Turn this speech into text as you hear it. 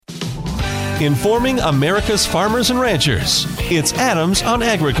informing America's farmers and ranchers. It's Adams on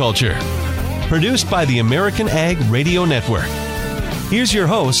Agriculture, produced by the American Ag Radio Network. Here's your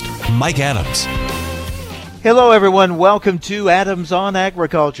host, Mike Adams. Hello, everyone. Welcome to Adams on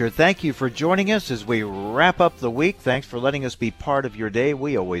Agriculture. Thank you for joining us as we wrap up the week. Thanks for letting us be part of your day.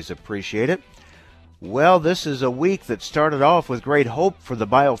 We always appreciate it. Well, this is a week that started off with great hope for the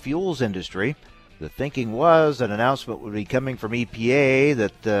biofuels industry. The thinking was an announcement would be coming from EPA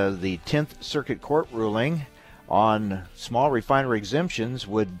that the 10th Circuit Court ruling on small refinery exemptions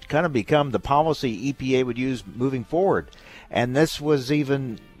would kind of become the policy EPA would use moving forward. And this was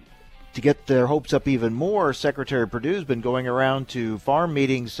even, to get their hopes up even more, Secretary Perdue's been going around to farm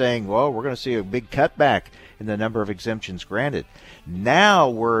meetings saying, well, we're going to see a big cutback in the number of exemptions granted. Now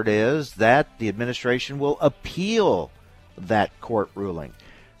word is that the administration will appeal that court ruling.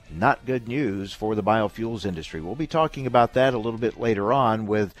 Not good news for the biofuels industry. We'll be talking about that a little bit later on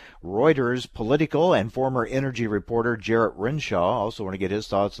with Reuters political and former energy reporter Jarrett Renshaw. Also want to get his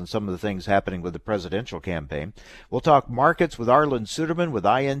thoughts on some of the things happening with the presidential campaign. We'll talk markets with Arlan Suderman with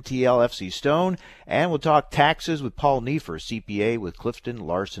INTL FC Stone, and we'll talk taxes with Paul Neiffer, CPA with Clifton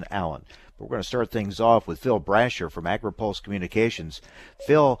Larson Allen. But we're going to start things off with Phil Brasher from AgriPulse Communications.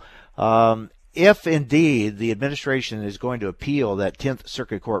 Phil, if indeed the administration is going to appeal that 10th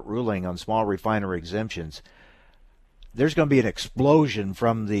Circuit Court ruling on small refinery exemptions, there's going to be an explosion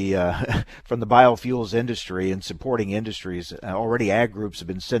from the biofuels industry and supporting industries. Already ag groups have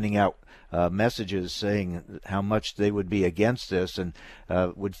been sending out messages saying how much they would be against this and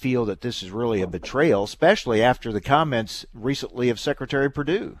would feel that this is really a betrayal, especially after the comments recently of Secretary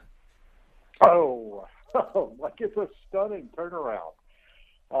Perdue. Oh, like it's a stunning turnaround.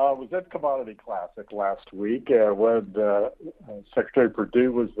 Was at Commodity Classic last week when Secretary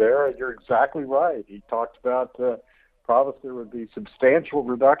Perdue was there, and you're exactly right. He talked about promised there would be substantial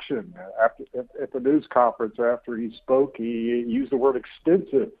reduction. At the news conference after he spoke, he used the word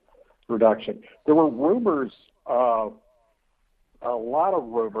extensive reduction. There were rumors, a lot of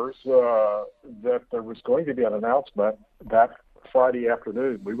rumors, that there was going to be an announcement that Friday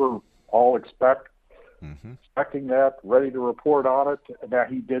afternoon. We were all expecting that, ready to report on it. Now,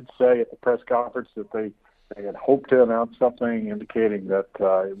 he did say at the press conference that they had hoped to announce something indicating that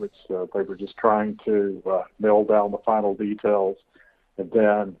it was they were just trying to nail down the final details. And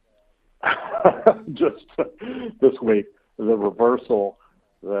then just this week, the reversal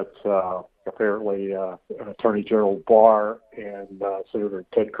that apparently Attorney General Barr and Senator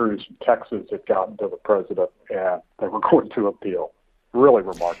Ted Cruz from Texas had gotten to the president, and they were going to appeal. Really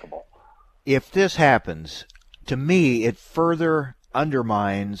remarkable. If this happens, to me, it further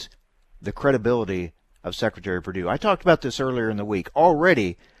undermines the credibility of Secretary Perdue. I talked about this earlier in the week.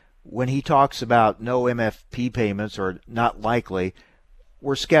 Already, when he talks about no MFP payments or not likely,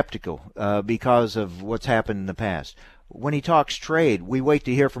 we're skeptical because of what's happened in the past. When he talks trade, we wait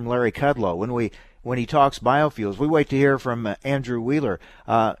to hear from Larry Kudlow. When he talks biofuels, we wait to hear from Andrew Wheeler.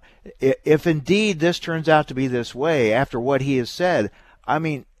 If indeed this turns out to be this way, after what he has said, I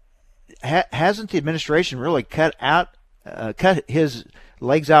mean, hasn't the administration really cut his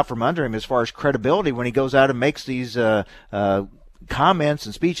legs out from under him as far as credibility when he goes out and makes these comments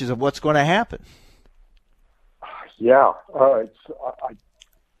and speeches of what's going to happen? Yeah, I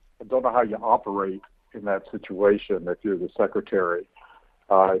don't know how you operate in that situation if you're the secretary.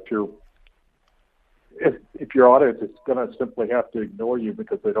 If your audience is going to simply have to ignore you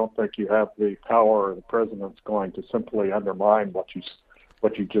because they don't think you have the power, or the president's going to simply undermine what you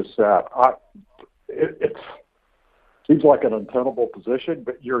just said. It seems like an untenable position,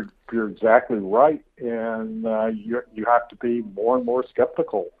 but you're exactly right, and you have to be more and more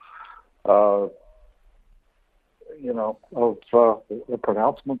skeptical, of the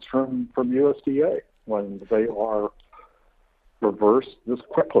pronouncements from USDA when they are reversed this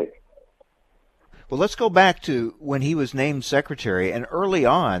quickly. Well, let's go back to when he was named secretary, and early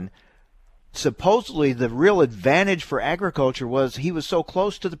on, supposedly the real advantage for agriculture was he was so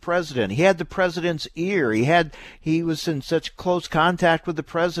close to the president. He had the president's ear. He was in such close contact with the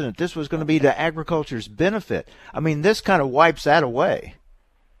president. This was going to be to agriculture's benefit. I mean, this kind of wipes that away.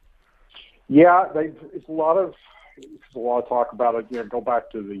 Yeah, there's a lot of talk about it. Go back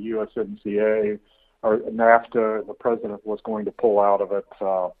to the USMCA or NAFTA. The president was going to pull out of it.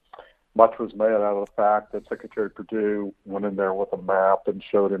 Much was made out of the fact that Secretary Perdue went in there with a map and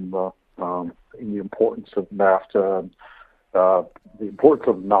showed him the importance of NAFTA and the importance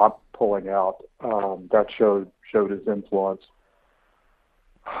of not pulling out. That showed his influence.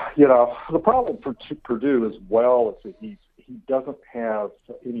 The problem for Perdue as well is that he doesn't have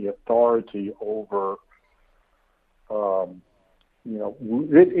any authority over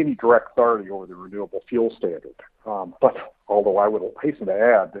any direct authority over the renewable fuel standard. But although I would hasten to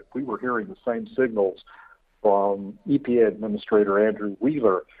add that we were hearing the same signals from EPA Administrator Andrew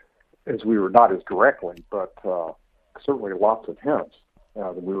Wheeler, as we were not as directly, but certainly lots of hints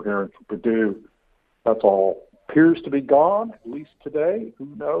that we were hearing from Purdue. That's all appears to be gone, at least today. Who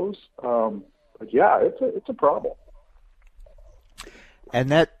knows? But yeah, it's a problem. And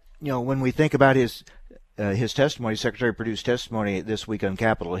that, when we think about his testimony, Secretary Purdue's testimony this week on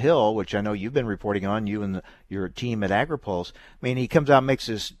Capitol Hill, which I know you've been reporting on, you and your team at AgriPulse. I mean, he comes out and makes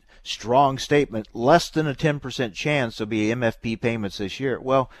this strong statement: less than a 10% chance there'll be MFP payments this year.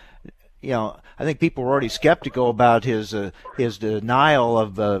 Well, I think people were already skeptical about his denial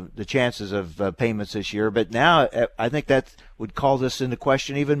of the chances of payments this year, but now I think that would call this into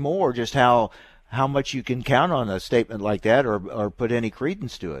question even more, just how much you can count on a statement like that or put any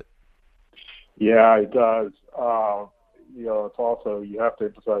credence to it. Yeah, it does. It's also, you have to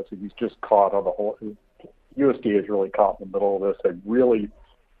emphasize that he's just caught on the whole. USDA is really caught in the middle of this. They really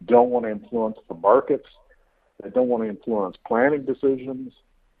don't want to influence the markets. They don't want to influence planning decisions.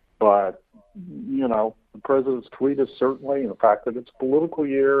 But, the president's tweet is certainly, and the fact that it's a political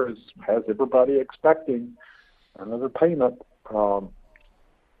year has everybody expecting another payment.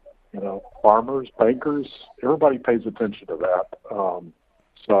 Farmers, bankers, everybody pays attention to that.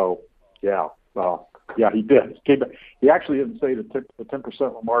 He did. He actually didn't say the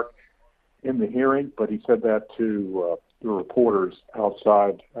 10% remark in the hearing, but he said that to the reporters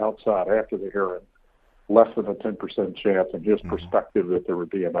outside after the hearing. Less than a 10% chance, and his perspective that there would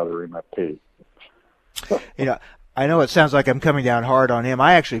be another MFP. I know it sounds like I'm coming down hard on him.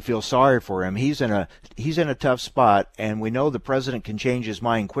 I actually feel sorry for him. He's in a tough spot, and we know the president can change his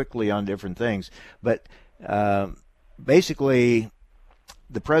mind quickly on different things. But basically,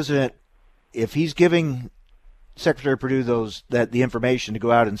 the president, if he's giving Secretary Purdue the information to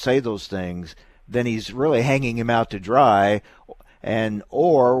go out and say those things, then he's really hanging him out to dry.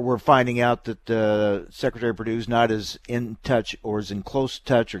 Or we're finding out that Secretary Purdue's not as in touch or as in close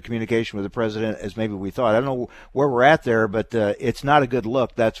touch or communication with the president as maybe we thought. I don't know where we're at there, but it's not a good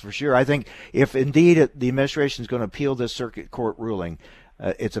look, that's for sure. I think if indeed the administration is going to appeal this circuit court ruling,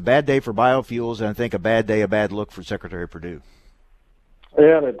 it's a bad day for biofuels, and I think a bad look for Secretary Purdue.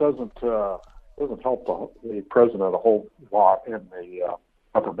 And it doesn't help the president a whole lot in the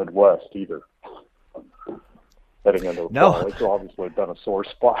upper Midwest either. Heading into the fall, it's obviously been a sore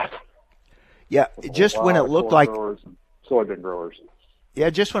spot. Yeah, just when it looked like soybean growers.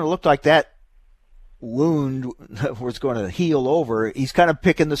 Yeah, just when it looked like that wound was going to heal over, he's kind of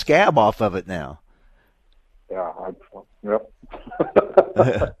picking the scab off of it now. Yeah, yep.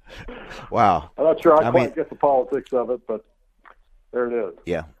 Wow. I'm not sure I quite get the politics of it, but there it is.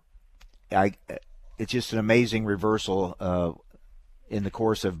 Yeah, it's just an amazing reversal in the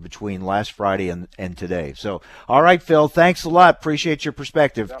course of between last Friday and today. So, all right, Phil, thanks a lot. Appreciate your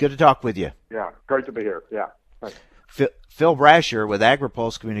perspective. Yep. Good to talk with you. Yeah, great to be here. Yeah, thanks. Phil Brasher with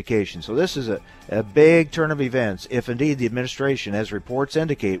AgriPulse Communications. So this is a big turn of events. If indeed the administration, as reports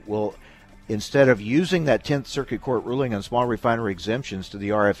indicate, will, instead of using that 10th Circuit Court ruling on small refinery exemptions to the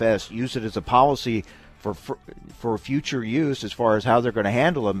RFS, use it as a policy for future use as far as how they're going to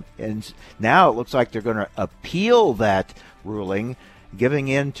handle them. And now it looks like they're going to appeal that ruling, giving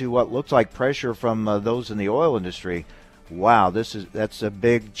in to what looks like pressure from those in the oil industry. Wow, that's a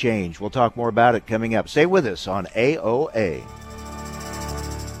big change. We'll talk more about it coming up. Stay with us on AOA.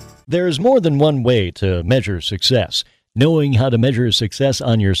 There's more than one way to measure success. Knowing how to measure success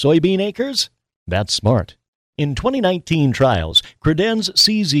on your soybean acres? That's smart. In 2019 trials, Creden's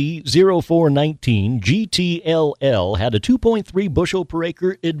CZ0419 GTLL had a 2.3 bushel per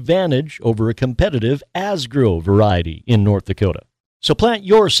acre advantage over a competitive Asgrow variety in North Dakota. So plant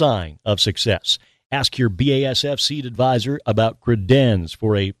your sign of success. Ask your BASF seed advisor about Creden's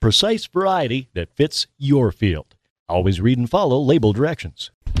for a precise variety that fits your field. Always read and follow label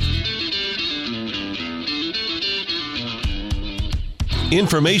directions.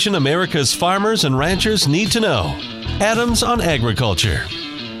 Information America's farmers and ranchers need to know. Adams on Agriculture.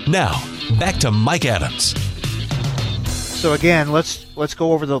 Now, back to Mike Adams. So again, let's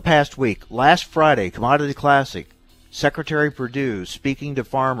go over the past week. Last Friday, Commodity Classic, Secretary Purdue speaking to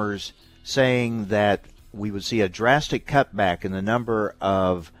farmers, saying that we would see a drastic cutback in the number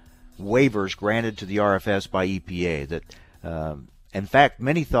of waivers granted to the RFS by EPA. That, in fact,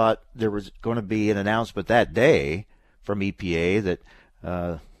 many thought there was going to be an announcement that day from EPA that,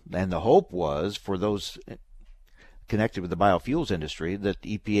 and the hope was for those connected with the biofuels industry that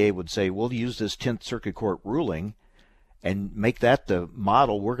EPA would say, we'll use this 10th Circuit Court ruling and make that the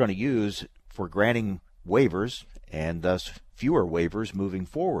model we're going to use for granting waivers and thus fewer waivers moving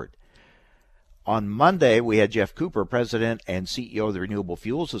forward. On Monday, we had Jeff Cooper, President and CEO of the Renewable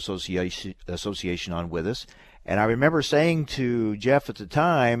Fuels Association on with us. And I remember saying to Jeff at the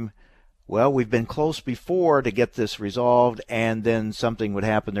time, well, we've been close before to get this resolved, and then something would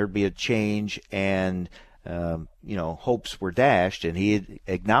happen. There'd be a change, and hopes were dashed. And he had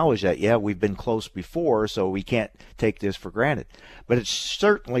acknowledged that, yeah, we've been close before, so we can't take this for granted. But it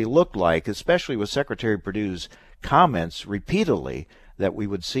certainly looked like, especially with Secretary Perdue's comments repeatedly, that we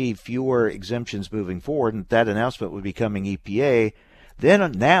would see fewer exemptions moving forward, and that announcement would be coming EPA.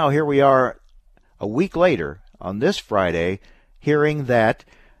 Then now here we are a week later on this Friday, hearing that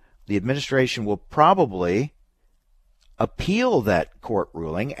the administration will probably appeal that court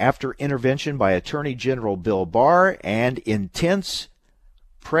ruling after intervention by Attorney General Bill Barr and intense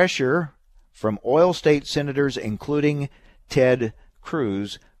pressure from oil state senators, including Ted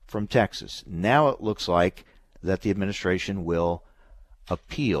Cruz from Texas. Now it looks like that the administration will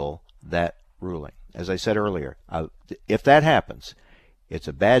appeal that ruling. As I said earlier, if that happens, it's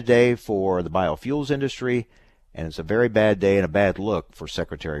a bad day for the biofuels industry, and it's a very bad day and a bad look for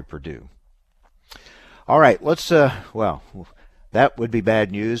Secretary Perdue. All right, let's, that would be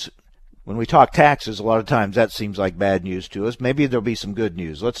bad news. When we talk taxes, a lot of times that seems like bad news to us. Maybe there'll be some good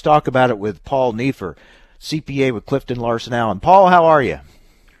news. Let's talk about it with Paul Neiffer, CPA with Clifton Larson Allen. Paul, how are you?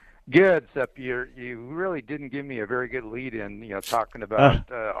 Good, except you really didn't give me a very good lead in, talking about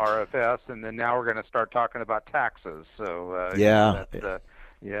RFS, and then now we're going to start talking about taxes. So but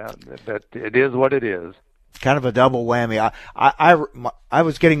it is what it is. Kind of a double whammy. I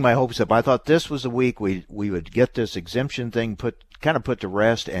was getting my hopes up. I thought this was the week we would get this exemption thing put to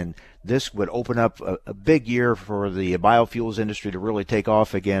rest, and this would open up a big year for the biofuels industry to really take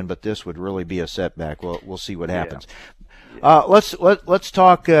off again. But this would really be a setback. We'll see what happens. Let's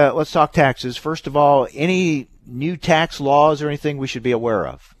talk taxes. First of all, any new tax laws or anything we should be aware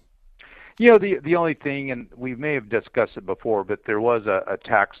of? The only thing, and we may have discussed it before, but there was a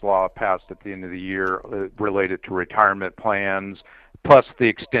tax law passed at the end of the year related to retirement plans, plus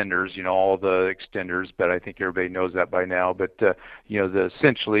the extenders, all the extenders, but I think everybody knows that by now. But,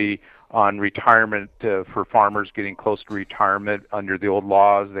 essentially on retirement for farmers getting close to retirement under the old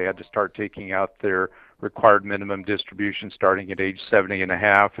laws, they had to start taking out their required minimum distribution starting at age 70 and a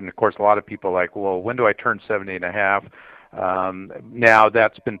half. And of course, a lot of people are like, well, when do I turn 70 and a half? Now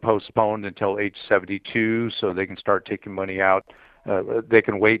that's been postponed until age 72, so they can start taking money out. They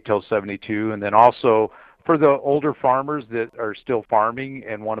can wait till 72. And then also for the older farmers that are still farming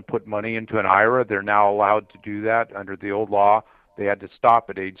and want to put money into an IRA, they're now allowed to do that. Under the old law, they had to stop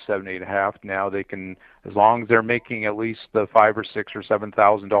at age 70 and a half. Now they can, as long as they're making at least the $5,000 or $6,000 or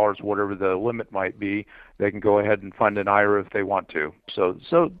 $7,000, whatever the limit might be, they can go ahead and fund an IRA if they want to.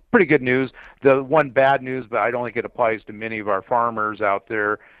 So pretty good news. The one bad news, but I don't think it applies to many of our farmers out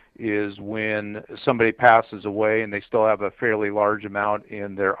there, is when somebody passes away and they still have a fairly large amount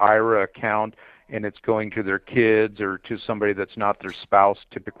in their IRA account, and it's going to their kids or to somebody that's not their spouse,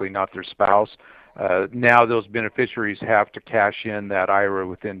 typically not their spouse. Now those beneficiaries have to cash in that IRA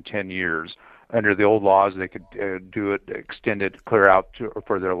within 10 years. Under the old laws, they could do it, extend it, clear out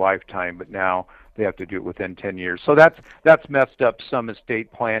for their lifetime, but now they have to do it within 10 years. So that's messed up some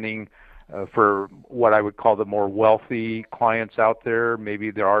estate planning for what I would call the more wealthy clients out there.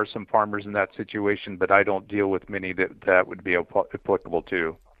 Maybe there are some farmers in that situation, but I don't deal with many that would be applicable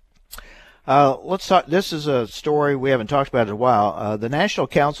to. Let's talk. This is a story we haven't talked about in a while. The National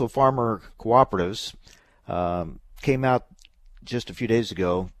Council of Farmer Cooperatives came out just a few days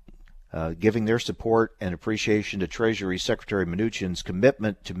ago giving their support and appreciation to Treasury Secretary Mnuchin's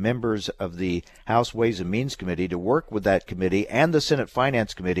commitment to members of the House Ways and Means Committee to work with that committee and the Senate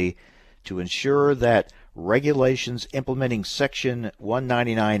Finance Committee to ensure that regulations implementing Section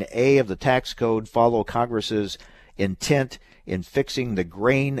 199A of the tax code follow Congress's intent in fixing the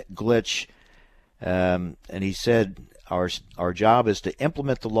grain glitch. And he said, our job is to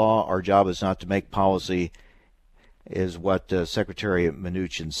implement the law. Our job is not to make policy, is what Secretary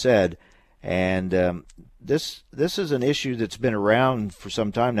Mnuchin said. And this is an issue that's been around for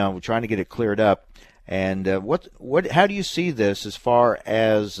some time now. We're trying to get it cleared up. And how do you see this as far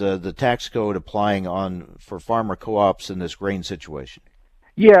as the tax code applying for farmer co-ops in this grain situation?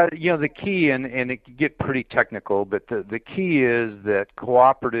 Yeah, the key, and it can get pretty technical, but the key is that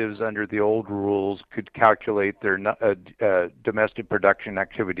cooperatives under the old rules could calculate their domestic production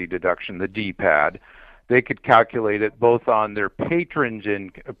activity deduction, the DPAD. They could calculate it both on their patron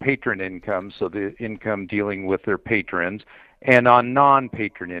income, so the income dealing with their patrons, and on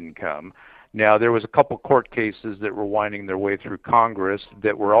non-patron income. Now, there was a couple court cases that were winding their way through Congress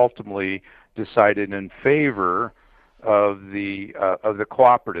that were ultimately decided in favor of the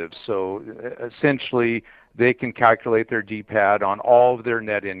cooperatives. So essentially, they can calculate their DPAD on all of their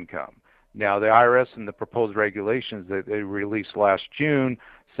net income. Now, the IRS and the proposed regulations that they released last June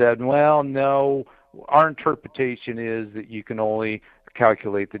said, well, no, our interpretation is that you can only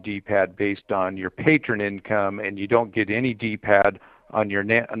calculate the DPAD based on your patron income, and you don't get any DPAD on your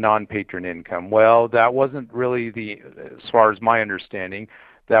non-patron income. Well, that wasn't really as far as my understanding,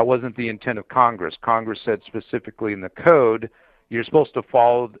 that wasn't the intent of Congress. Congress said specifically in the code, you're supposed to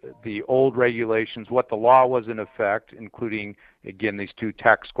follow the old regulations, what the law was in effect, including, again, these 2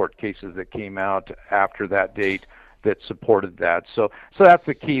 tax court cases that came out after that date that supported that. So that's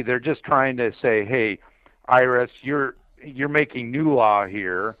the key. They're just trying to say, hey, IRS, you're making new law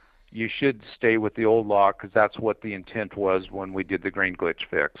here. You should stay with the old law because that's what the intent was when we did the grain glitch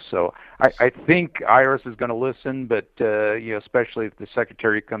fix. So I think IRS is going to listen, but especially if the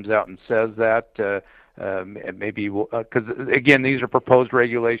Secretary comes out and says that, maybe because again, these are proposed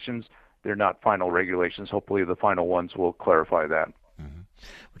regulations. They're not final regulations. Hopefully the final ones will clarify that. Mm-hmm.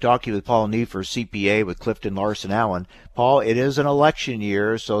 We're talking with Paul Neiffer, CPA with Clifton Larson Allen. Paul, it is an election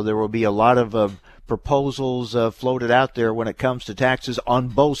year, so there will be a lot of proposals floated out there when it comes to taxes on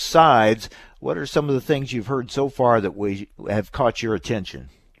both sides. What are some of the things you've heard so far that we have caught your attention?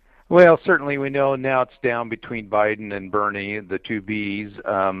 Well, certainly we know now it's down between Biden and Bernie, the 2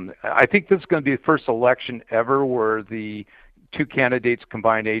 Bs. I think this is going to be the first election ever where the 2 candidates'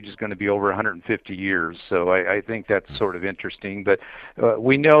 combined age is going to be over 150 years. So I think that's sort of interesting. But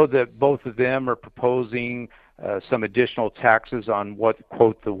we know that both of them are proposing some additional taxes on what,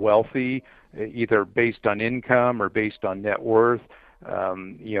 quote, the wealthy, either based on income or based on net worth.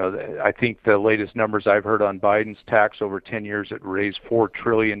 I think the latest numbers I've heard on Biden's tax over 10 years, it raised $4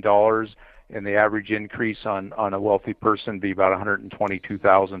 trillion, and the average increase on a wealthy person be about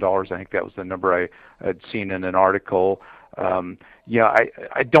 $122,000. I think that was the number I had seen in an article.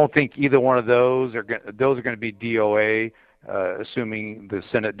 I don't think either one of those are going to be DOA, assuming the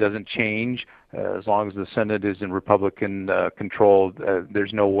Senate doesn't change. As long as the Senate is in Republican controlled,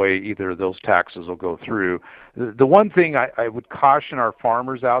 there's no way either of those taxes will go through. The one thing I would caution our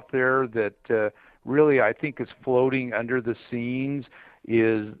farmers out there that really I think is floating under the scenes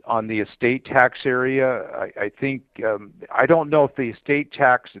is on the estate tax area. I think I don't know if the estate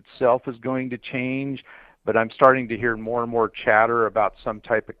tax itself is going to change, but I'm starting to hear more and more chatter about some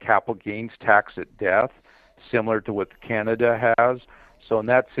type of capital gains tax at death, similar to what Canada has. So in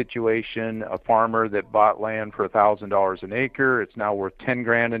that situation, a farmer that bought land for $1,000 an acre, it's now worth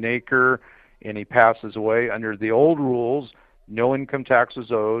 $10,000 an acre, and he passes away. Under the old rules, no income tax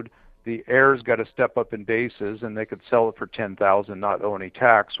is owed. The heirs got to step up in basis, and they could sell it for $10,000, not owe any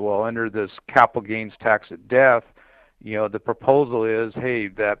tax. Well, under this capital gains tax at death, the proposal is, hey,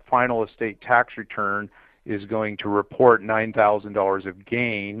 that final estate tax return is going to report $9,000 of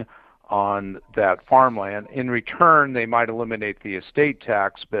gain on that farmland. In return, they might eliminate the estate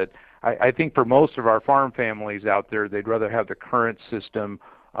tax, but I think for most of our farm families out there, they'd rather have the current system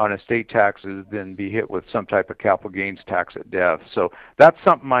on estate taxes than be hit with some type of capital gains tax at death. So that's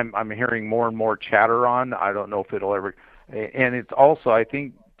something I'm hearing more and more chatter on. I don't know if it'll ever, and it's also, I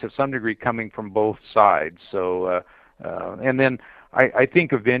think, to some degree coming from both sides. So, and then I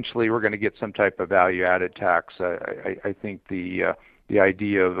think eventually we're going to get some type of value-added tax. I think the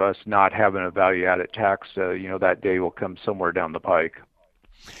idea of us not having a value-added tax, that day will come somewhere down the pike.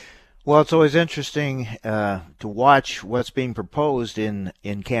 Well, it's always interesting to watch what's being proposed in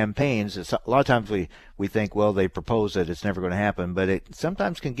campaigns. A lot of times we think, well, they propose it, it's never going to happen, but it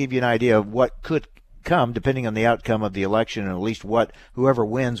sometimes can give you an idea of what could come depending on the outcome of the election, and at least what whoever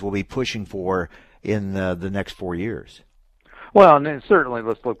wins will be pushing for in the next 4 years. Well, and then certainly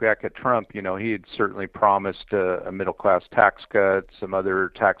let's look back at Trump. He had certainly promised a middle-class tax cut, some other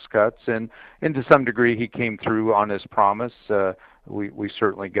tax cuts, and to some degree he came through on his promise. We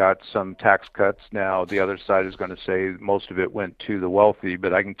certainly got some tax cuts. Now the other side is going to say most of it went to the wealthy,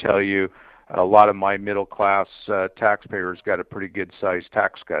 but I can tell you a lot of my middle-class taxpayers got a pretty good-sized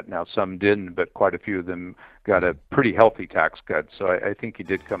tax cut. Now some didn't, but quite a few of them got a pretty healthy tax cut, so I think he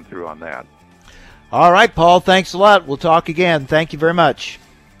did come through on that. All right, Paul, thanks a lot. We'll talk again. Thank you very much.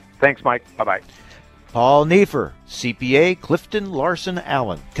 Thanks, Mike. Bye-bye. Paul Neiffer, CPA, Clifton Larson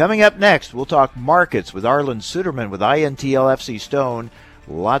Allen. Coming up next, we'll talk markets with Arlan Suderman with INTL FC Stone.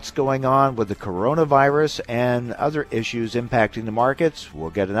 Lots going on with the coronavirus and other issues impacting the markets.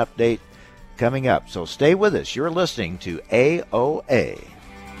 We'll get an update coming up. So stay with us. You're listening to AOA.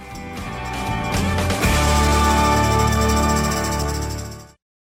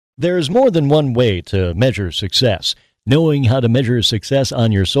 There's more than one way to measure success. Knowing how to measure success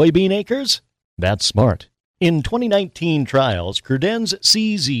on your soybean acres? That's smart. In 2019 trials, Creden's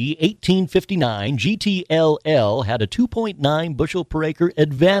CZ 1859 GTLL had a 2.9 bushel per acre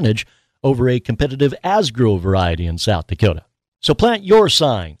advantage over a competitive Asgrow variety in South Dakota. So plant your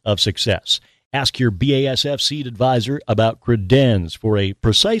sign of success. Ask your BASF seed advisor about Creden's for a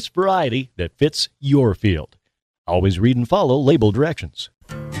precise variety that fits your field. Always read and follow label directions.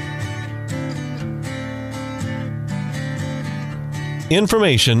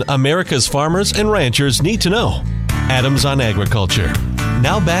 Information America's farmers and ranchers need to know. Adams on Agriculture.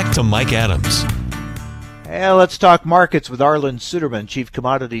 Now back to Mike Adams. Let's talk markets with Arlan Suderman, Chief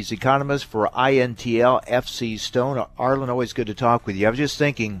Commodities Economist for INTL FC Stone. Arlan, always good to talk with you. I was just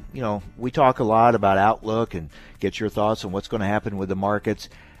thinking, we talk a lot about outlook and get your thoughts on what's going to happen with the markets.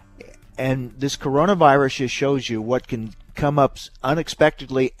 And this coronavirus just shows you what can come up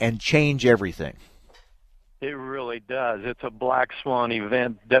unexpectedly and change everything. It really does. It's a black swan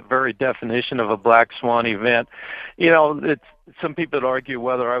event, that very definition of a black swan event. Some people argue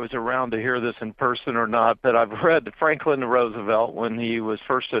whether I was around to hear this in person or not, but I've read Franklin Roosevelt, when he was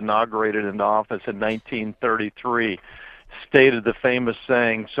first inaugurated into office in 1933, stated the famous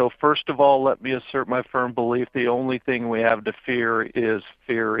saying, "So first of all, let me assert my firm belief the only thing we have to fear is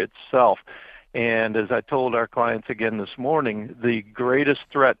fear itself." And as I told our clients again this morning, the greatest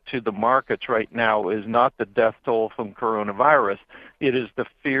threat to the markets right now is not the death toll from coronavirus. It is the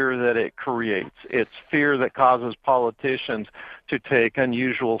fear that it creates. It's fear that causes politicians to take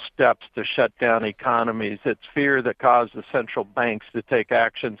unusual steps to shut down economies. It's fear that causes central banks to take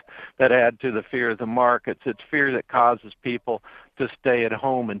actions that add to the fear of the markets. It's fear that causes people to stay at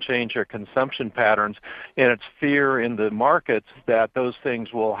home and change their consumption patterns. And it's fear in the markets that those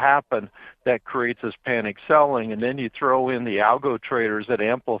things will happen that creates this panic selling. And then you throw in the algo traders that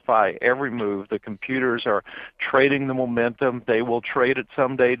amplify every move. The computers are trading the momentum. They will trade it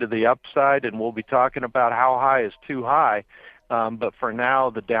someday to the upside, and we'll be talking about how high is too high. But for now,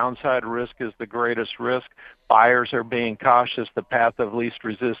 the downside risk is the greatest risk. Buyers are being cautious, the path of least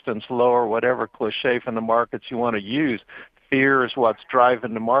resistance, lower, whatever cliche from the markets you want to use. Fear is what's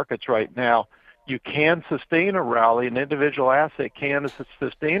driving the markets right now. You can sustain a rally, an individual asset can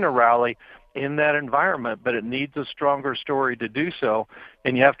sustain a rally in that environment, but it needs a stronger story to do so,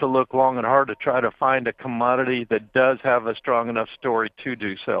 and you have to look long and hard to try to find a commodity that does have a strong enough story to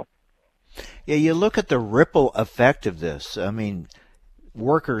do so. Yeah, you look at the ripple effect of this. I mean,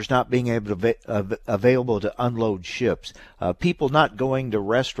 workers not being available to unload ships, people not going to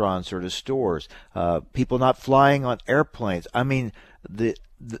restaurants or to stores, people not flying on airplanes. I mean,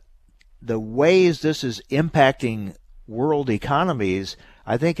 the ways this is impacting world economies,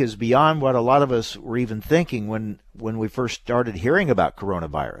 I think, is beyond what a lot of us were even thinking when we first started hearing about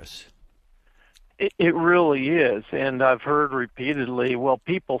coronavirus. It really is, and I've heard repeatedly, well,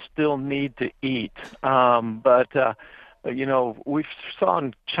 people still need to eat, but we saw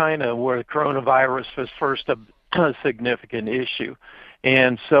in China where the coronavirus was first a significant issue.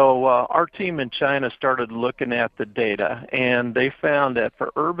 And so our team in China started looking at the data, and they found that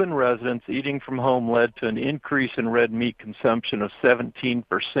for urban residents, eating from home led to an increase in red meat consumption of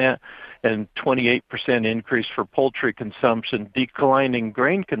 17% and 28% increase for poultry consumption, declining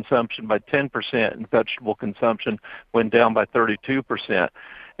grain consumption by 10%, and vegetable consumption went down by 32%.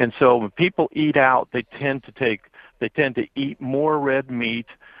 And so when people eat out, they tend to eat more red meat,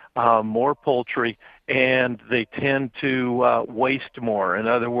 more poultry, and they tend to waste more. In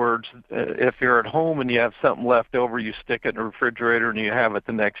other words, if you're at home and you have something left over, you stick it in the refrigerator and you have it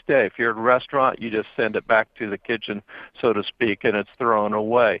the next day. If you're at a restaurant, you just send it back to the kitchen, so to speak, and it's thrown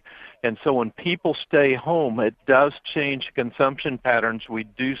away. And so when people stay home, it does change consumption patterns. We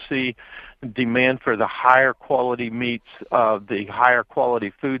do see demand for the higher quality meats, the higher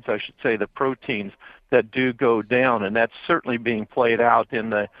quality foods, I should say, the proteins, that do go down, and that's certainly being played out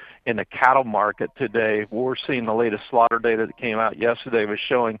in the cattle market today. We're seeing the latest slaughter data that came out yesterday was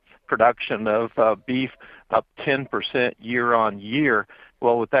showing production of beef up 10% year on year.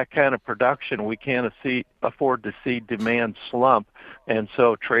 Well, with that kind of production, we can't afford to see demand slump, and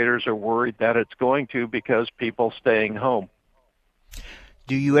so traders are worried that it's going to because people staying home.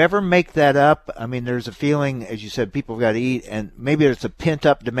 Do you ever make that up? I mean, there's a feeling, as you said, people have got to eat, and maybe it's a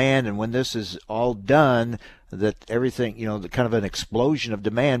pent-up demand, and when this is all done, that everything, the kind of an explosion of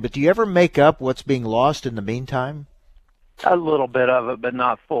demand. But do you ever make up what's being lost in the meantime? A little bit of it, but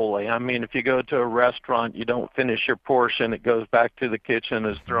not fully. I mean, if you go to a restaurant, you don't finish your portion, it goes back to the kitchen,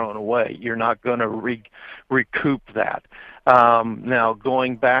 is thrown away. You're not going to recoup that. Now,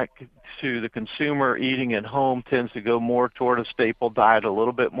 going back to the consumer, eating at home tends to go more toward a staple diet, a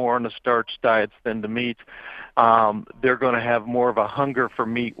little bit more on the starch diets than the meats. they're going to have more of a hunger for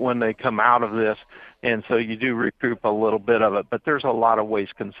meat when they come out of this. And so you do recoup a little bit of it, but there's a lot of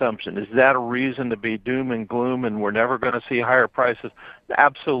waste consumption. Is that a reason to be doom and gloom and we're never going to see higher prices?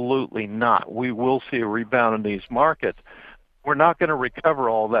 Absolutely not. We will see a rebound in these markets. We're not going to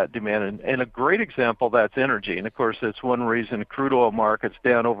recover all that demand. And a great example, that's energy. And, of course, that's one reason crude oil market's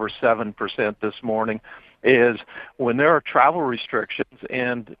down over 7% this morning, is when there are travel restrictions,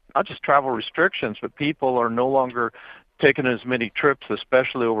 and not just travel restrictions, but people are no longer taking as many trips,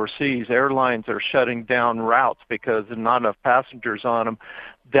 especially overseas. Airlines are shutting down routes because there's not enough passengers on them.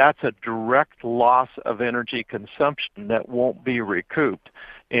 That's a direct loss of energy consumption that won't be recouped.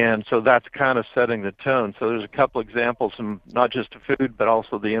 And so that's kind of setting the tone. So there's a couple examples, not just of food, but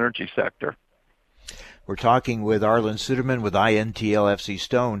also the energy sector. We're talking with Arlan Suderman with INTL FC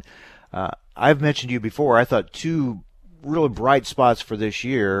Stone. I've mentioned to you before, I thought two really bright spots for this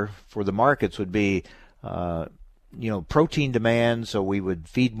year for the markets would be protein demand, so we would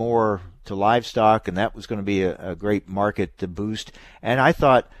feed more to livestock, and that was going to be a great market to boost. And I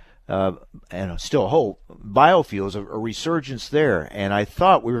thought, and still hope, biofuels, a resurgence there. And I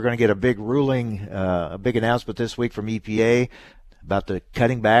thought we were going to get a big ruling, a big announcement this week from EPA about the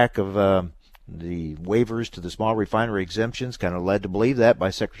cutting back of the waivers to the small refinery exemptions, kind of led to believe that by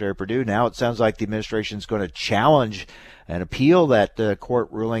Secretary Perdue. Now it sounds like the administration is going to challenge and appeal that court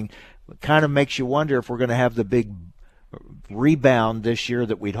ruling. It kind of makes you wonder if we're going to have the big rebound this year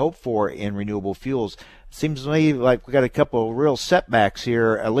that we'd hoped for in renewable fuels. It seems to me like we got a couple of real setbacks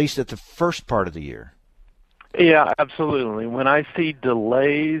here, at least at the first part of the year. Yeah, absolutely. When I see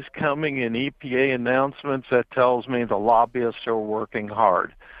delays coming in EPA announcements, that tells me the lobbyists are working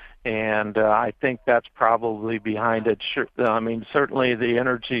hard. And I think that's probably behind it. I mean, certainly the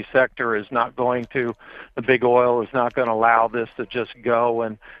energy sector is not going to, the big oil is not going to allow this to just go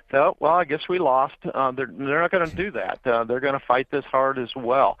and say, oh, well, I guess we lost. They're not going to do that. They're going to fight this hard as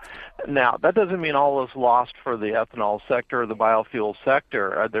well. Now, that doesn't mean all is lost for the ethanol sector or the biofuel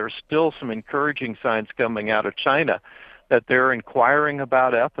sector. There's still some encouraging signs coming out of China that they're inquiring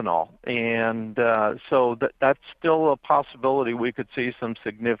about ethanol. And so that's still a possibility. We could see some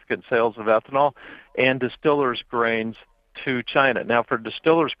significant sales of ethanol and distillers' grains to China. Now, for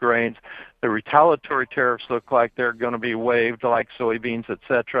distillers' grains, the retaliatory tariffs look like they're going to be waived, like soybeans, et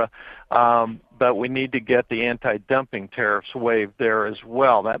cetera. But we need to get the anti-dumping tariffs waived there as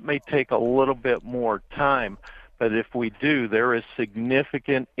well. That may take a little bit more time. But if we do, there is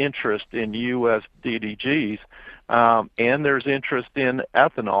significant interest in U.S. DDGs, and there's interest in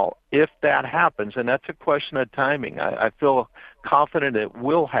ethanol if that happens. And that's a question of timing. I feel confident it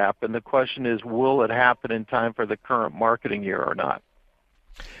will happen. The question is, will it happen in time for the current marketing year or not?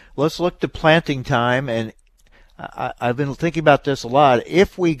 Let's look to planting time, and I've been thinking about this a lot.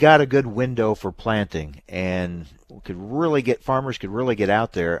 If we got a good window for planting and farmers could really get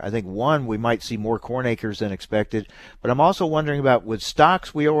out there, I think, one, we might see more corn acres than expected. But I'm also wondering about, with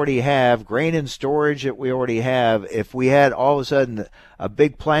stocks we already have, grain in storage that we already have, if we had all of a sudden a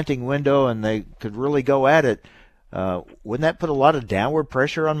big planting window and they could really go at it, wouldn't that put a lot of downward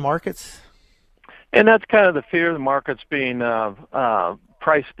pressure on markets? And that's kind of the fear the market's being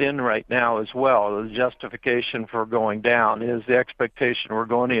priced in right now as well. The justification for going down is the expectation we're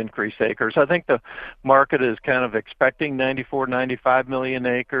going to increase acres. I think the market is kind of expecting 94, 95 million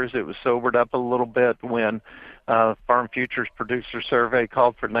acres. It was sobered up a little bit when Farm Futures Producer Survey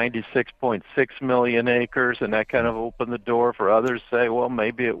called for 96.6 million acres, and that kind of opened the door for others to say, well,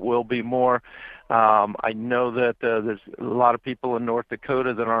 maybe it will be more. I know that there's a lot of people in North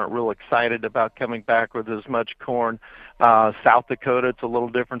Dakota that aren't real excited about coming back with as much corn. South Dakota, it's a little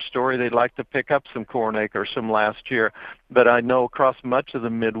different story. They'd like to pick up some corn acres from last year. But I know across much of the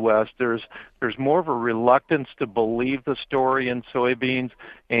Midwest, there's more of a reluctance to believe the story in soybeans,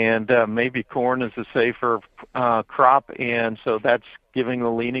 and maybe corn is a safer crop, and so that's giving the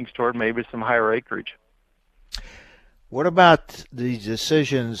leanings toward maybe some higher acreage. What about the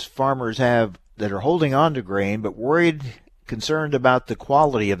decisions farmers have that are holding on to grain but concerned about the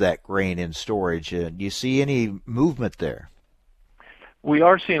quality of that grain in storage? Do you see any movement there? We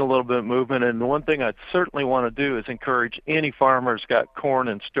are seeing a little bit of movement, and the one thing I'd certainly want to do is encourage any farmer who's got corn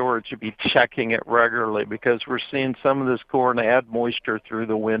in storage to be checking it regularly, because we're seeing some of this corn add moisture through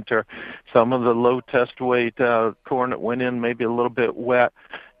the winter. Some of the low test weight corn that went in maybe a little bit wet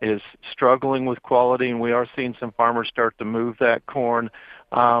is struggling with quality, and we are seeing some farmers start to move that corn.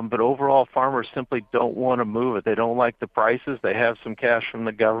 But overall, farmers simply don't want to move it. They don't like the prices. They have some cash from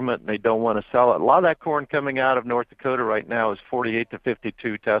the government, and they don't want to sell it. A lot of that corn coming out of North Dakota right now is 48 to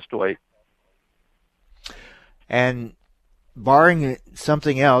 52 test weight. And barring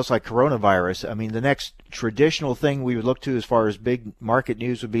something else like coronavirus, I mean, the next traditional thing we would look to as far as big market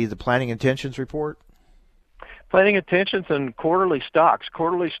news would be the planning intentions report? Planning intentions and quarterly stocks.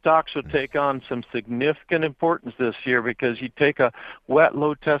 Quarterly stocks will take on some significant importance this year because you take a wet,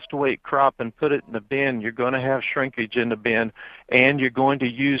 low test weight crop and put it in the bin, you're going to have shrinkage in the bin, and you're going to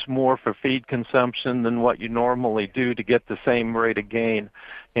use more for feed consumption than what you normally do to get the same rate of gain.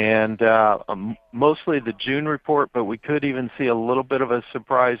 And mostly the June report, but we could even see a little bit of a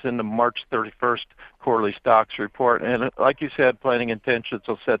surprise in the March 31st quarterly stocks report. And like you said, planning intentions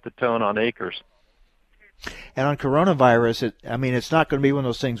will set the tone on acres. And on coronavirus, it's not going to be one of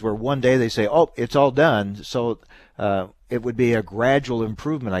those things where one day they say, oh, it's all done. So it would be a gradual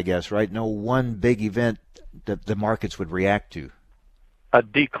improvement, I guess, right? No one big event that the markets would react to. A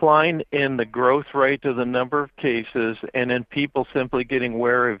decline in the growth rate of the number of cases, and then people simply getting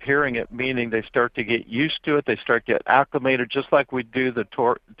wary of hearing it, meaning they start to get used to it, they start to get acclimated, just like we do the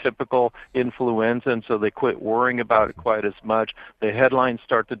typical influenza, and so they quit worrying about it quite as much. The headlines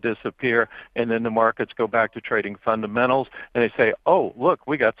start to disappear, and then the markets go back to trading fundamentals, and they say, oh, look,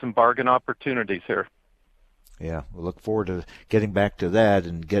 we got some bargain opportunities here. Yeah, we'll look forward to getting back to that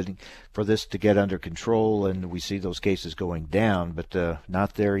and getting for this to get under control, and we see those cases going down, but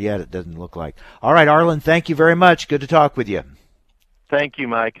not there yet, it doesn't look like. All right, Arlan, thank you very much. Good to talk with you. Thank you,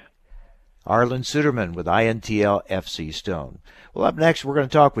 Mike. Arlan Suderman with INTL FC Stone. Well, up next, we're going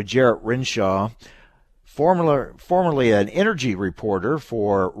to talk with Jarrett Renshaw, formerly an energy reporter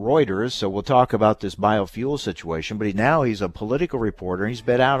for Reuters, so we'll talk about this biofuel situation, but now he's a political reporter. He's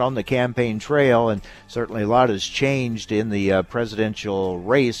been out on the campaign trail, and certainly a lot has changed in the presidential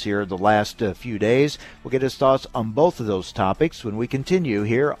race here the last few days. We'll get his thoughts on both of those topics when we continue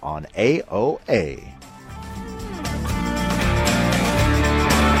here on AOA.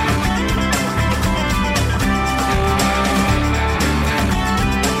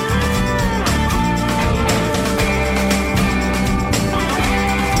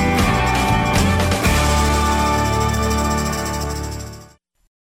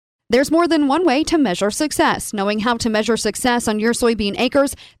 There's more than one way to measure success. Knowing how to measure success on your soybean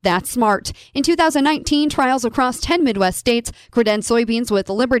acres, that's smart. In 2019, trials across 10 Midwest states, Credence soybeans with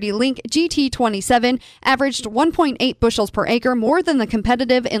Liberty Link GT27 averaged 1.8 bushels per acre more than the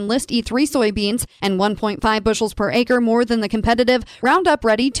competitive Enlist E3 soybeans and 1.5 bushels per acre more than the competitive Roundup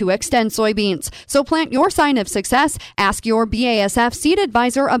Ready to Extend soybeans. So plant your sign of success. Ask your BASF seed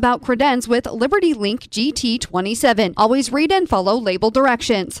advisor about Credence with Liberty Link GT27. Always read and follow label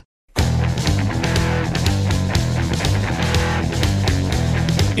directions.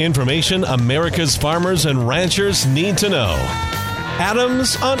 Information America's farmers and ranchers need to know.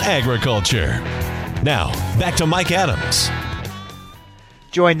 Adams on Agriculture. Now, back to Mike Adams.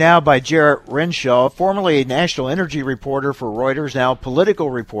 Joined now by Jarrett Renshaw, formerly a national energy reporter for Reuters, now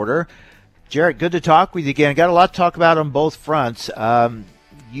political reporter. Jarrett, good to talk with you again. Got a lot to talk about on both fronts.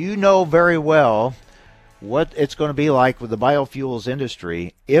 You know very well what it's going to be like with the biofuels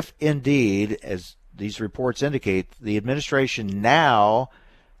industry if indeed, as these reports indicate, the administration now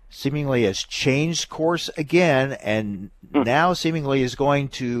seemingly has changed course again and now seemingly is going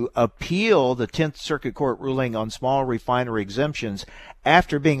to appeal the 10th Circuit Court ruling on small refinery exemptions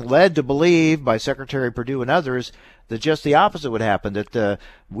after being led to believe by Secretary Perdue and others that just the opposite would happen, that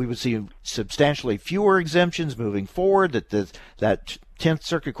we would see substantially fewer exemptions moving forward, that 10th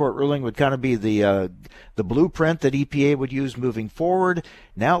Circuit Court ruling would kind of be the blueprint that EPA would use moving forward.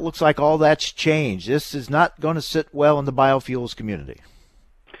 Now it looks like all that's changed. This is not going to sit well in the biofuels community.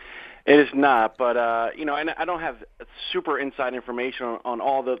 It is not, but, and I don't have super inside information on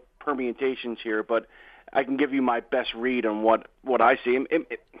all the permutations here, but I can give you my best read on what I see.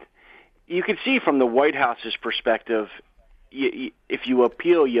 You can see from the White House's perspective, if you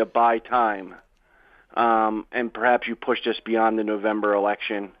appeal, you buy time, and perhaps you push this beyond the November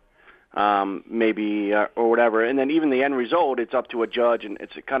election, maybe, or whatever. And then even the end result, it's up to a judge, and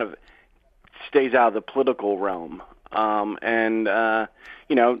it kind of stays out of the political realm.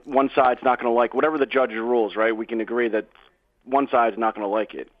 One side's not going to like whatever the judge's rules, right? We can agree that one side's not going to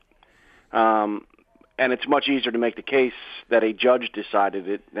like it. And it's much easier to make the case that a judge decided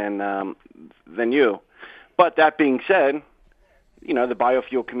it than you. But that being said, the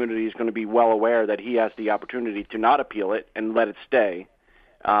biofuel community is going to be well aware that he has the opportunity to not appeal it and let it stay,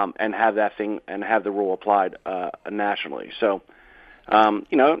 and have that thing and have the rule applied nationally. So, and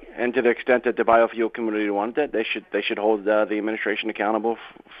to the extent that the biofuel community wants that, they should hold the administration accountable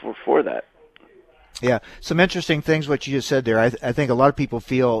for that. Yeah, some interesting things what you just said there. I think a lot of people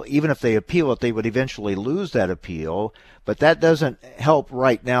feel even if they appeal it, they would eventually lose that appeal, but that doesn't help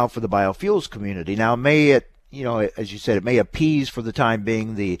right now for the biofuels community. Now, may it as you said, it may appease for the time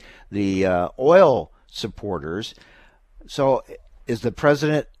being the oil supporters. So is the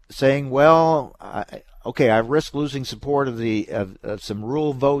president saying, well, I risk losing support of some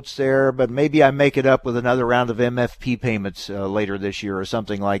rural votes there, but maybe I make it up with another round of MFP payments later this year or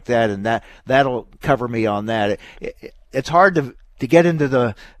something like that, and that'll cover me on that. It's hard to get into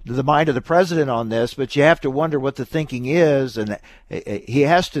the mind of the president on this, but you have to wonder what the thinking is, and he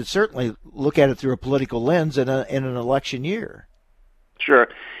has to certainly look at it through a political lens in an election year. Sure.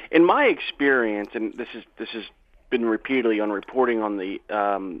 In my experience, and this has been repeatedly on reporting on the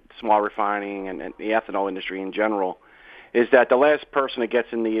small refining and the ethanol industry in general, is that the last person that gets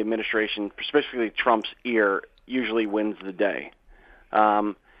in the administration, specifically Trump's ear, usually wins the day.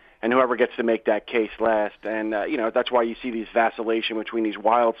 And whoever gets to make that case last. And, that's why you see these vacillation between these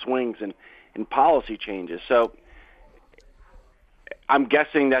wild swings in policy changes. So I'm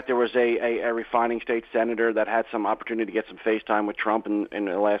guessing that there was a refining state senator that had some opportunity to get some face time with Trump in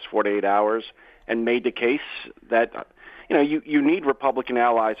the last 48 hours and made the case that, you need Republican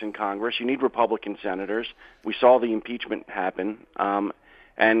allies in Congress. You need Republican senators. We saw the impeachment happen.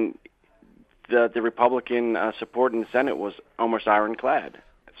 And the Republican support in the Senate was almost ironclad.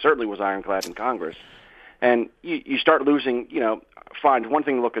 Certainly was ironclad in Congress. And you start losing, fine, one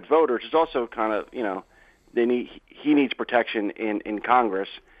thing to look at voters is also kind of, he needs protection in Congress.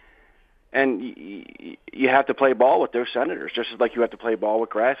 And you have to play ball with those senators, just as like you have to play ball with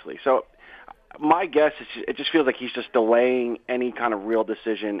Grassley. So my guess is it just feels like he's just delaying any kind of real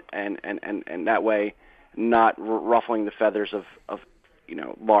decision and that way not ruffling the feathers of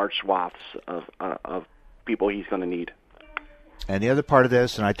large swaths of people he's going to need. And the other part of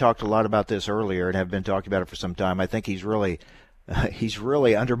this, and I talked a lot about this earlier and have been talking about it for some time, I think he's really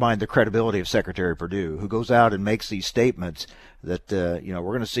undermined the credibility of Secretary Perdue, who goes out and makes these statements that, we're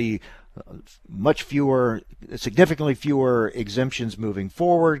going to see significantly fewer exemptions moving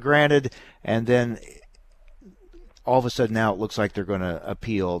forward, granted, and then all of a sudden now it looks like they're going to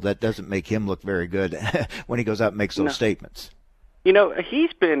appeal. That doesn't make him look very good when he goes out and makes those statements.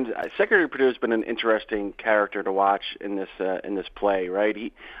 Secretary Perdue has been an interesting character to watch in this play,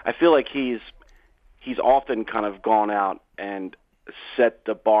 right? I feel like he's often kind of gone out and set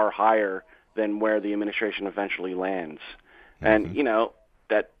the bar higher than where the administration eventually lands, and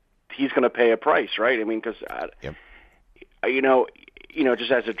that he's going to pay a price, right? I mean, because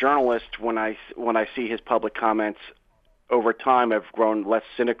just as a journalist, when I see his public comments over time, I've grown less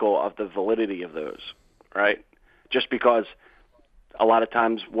cynical of the validity of those, right? Just because a lot of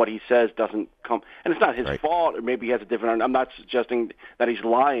times what he says doesn't come, and it's not his fault, or maybe he has a different, I'm not suggesting that he's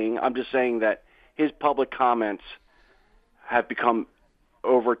lying. I'm just saying that his public comments have become,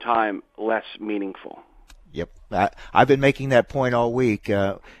 over time, less meaningful. Yep. I've been making that point all week.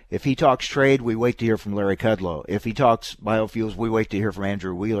 If he talks trade, we wait to hear from Larry Kudlow. If he talks biofuels, we wait to hear from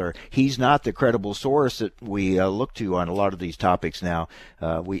Andrew Wheeler. He's not the credible source that we look to on a lot of these topics now.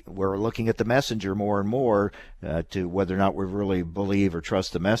 We're looking at the messenger more and more to whether or not we really believe or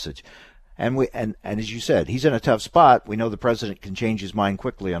trust the message. And as you said, he's in a tough spot. We know the president can change his mind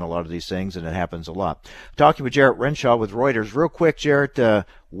quickly on a lot of these things, and it happens a lot. Talking with Jarrett Renshaw with Reuters. Real quick, Jarrett,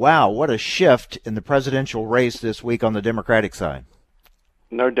 wow, what a shift in the presidential race this week on the Democratic side.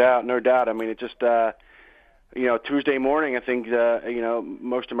 No doubt. I mean, it just, Tuesday morning, I think,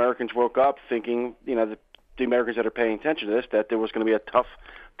 most Americans woke up thinking, the Americans that are paying attention to this, that there was going to be a tough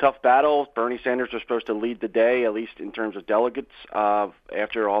battle. Bernie Sanders was supposed to lead the day, at least in terms of delegates,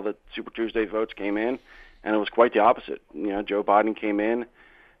 after all the Super Tuesday votes came in, and it was quite the opposite. Joe Biden came in,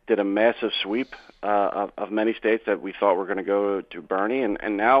 did a massive sweep of many states that we thought were going to go to Bernie,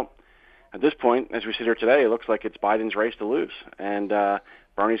 and now, at this point, as we sit here today, it looks like it's Biden's race to lose, and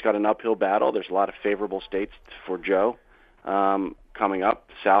Bernie's got an uphill battle. There's a lot of favorable states for Joe coming up.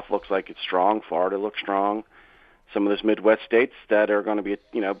 The South looks like it's strong. Florida looks strong. Some of those Midwest states that are going to be,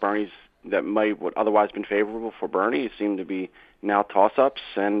 Bernie's, that might would otherwise been favorable for Bernie seem to be now toss-ups.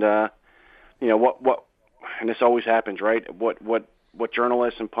 And what, and this always happens, right? What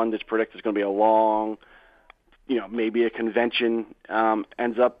journalists and pundits predict is going to be a long, maybe a convention,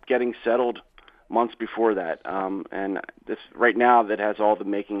 ends up getting settled months before that. And this right now that has all the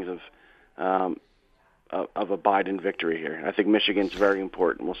makings of a Biden victory here. I think Michigan's very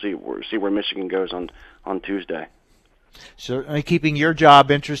important. We'll see where Michigan goes on Tuesday. Certainly keeping your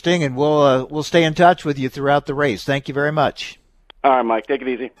job interesting, and we'll stay in touch with you throughout the race. Thank you very much. All right, Mike. Take it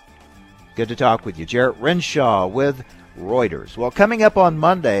easy. Good to talk with you. Jarrett Renshaw with Reuters. Well, coming up on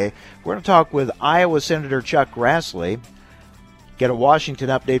Monday, we're going to talk with Iowa Senator Chuck Grassley, get a Washington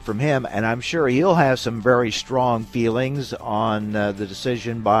update from him, and I'm sure he'll have some very strong feelings on the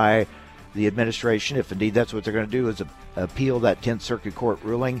decision by the administration, if indeed that's what they're going to do, is appeal that 10th Circuit Court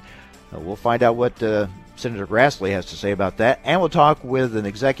ruling. We'll find out what Senator Grassley has to say about that. And we'll talk with an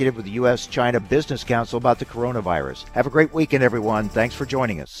executive with the U.S.-China Business Council about the coronavirus. Have a great weekend, everyone. Thanks for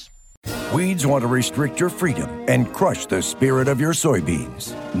joining us. Weeds want to restrict your freedom and crush the spirit of your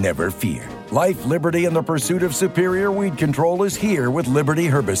soybeans. Never fear. Life, liberty, and the pursuit of superior weed control is here with Liberty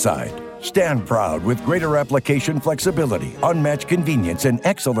Herbicide. Stand proud with greater application flexibility, unmatched convenience, and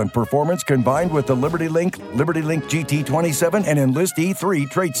excellent performance combined with the LibertyLink GT27, and Enlist E3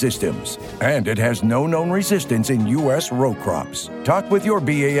 trait systems. And it has no known resistance in U.S. row crops. Talk with your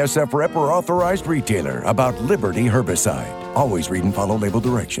BASF rep or authorized retailer about Liberty Herbicide. Always read and follow label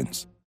directions.